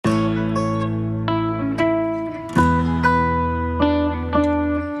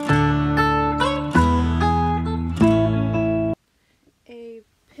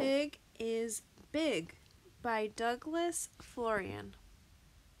by Douglas Florian.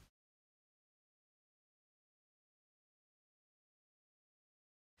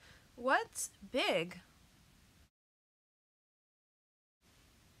 What's big?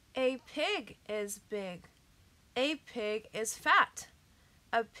 A pig is big. A pig is fat.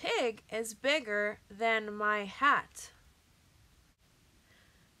 A pig is bigger than my hat.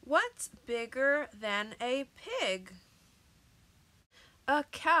 What's bigger than a pig? A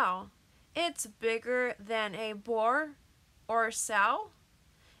cow. It's bigger than a boar or sow.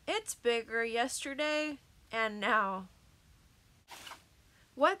 It's bigger yesterday and now.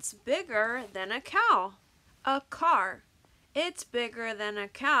 What's bigger than a cow? A car. It's bigger than a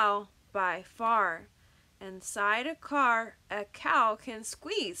cow by far. Inside a car, a cow can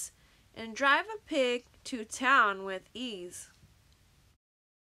squeeze and drive a pig to town with ease.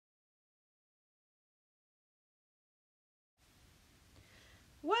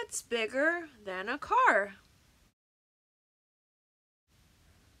 What's bigger than a car?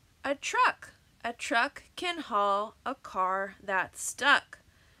 A truck. A truck can haul a car that's stuck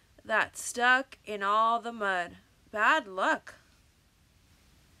in all the mud. Bad luck.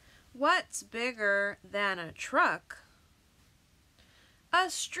 What's bigger than a truck?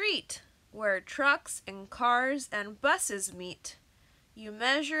 A street where trucks and cars and buses meet. You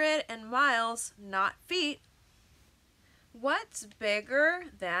measure it in miles, not feet. What's bigger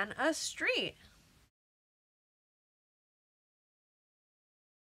than a street?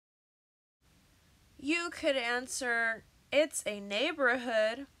 You could answer, it's a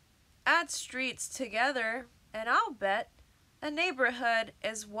neighborhood. Add streets together, and I'll bet a neighborhood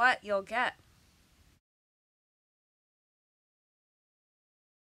is what you'll get.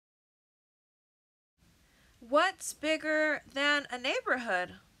 What's bigger than a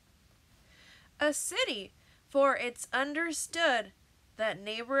neighborhood? A city, for it's understood that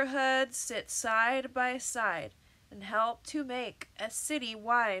neighborhoods sit side by side and help to make a city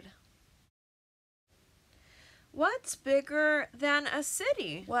wide. What's bigger than a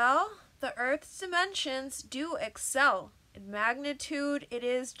city? Well, the Earth's dimensions do excel. In magnitude, it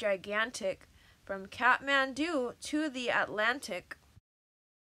is gigantic, from Kathmandu to the Atlantic.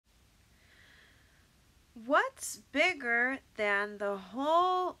 What's bigger than the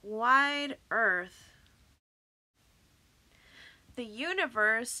whole wide Earth? The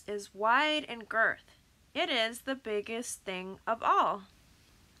universe is wide in girth. It is the biggest thing of all.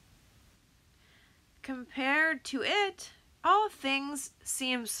 Compared to it, all things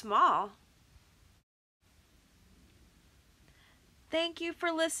seem small. Thank you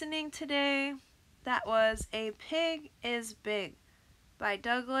for listening today. That was A Pig is Big by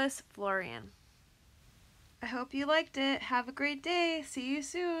Douglas Florian. I hope you liked it. Have a great day. See you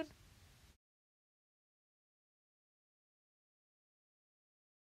soon.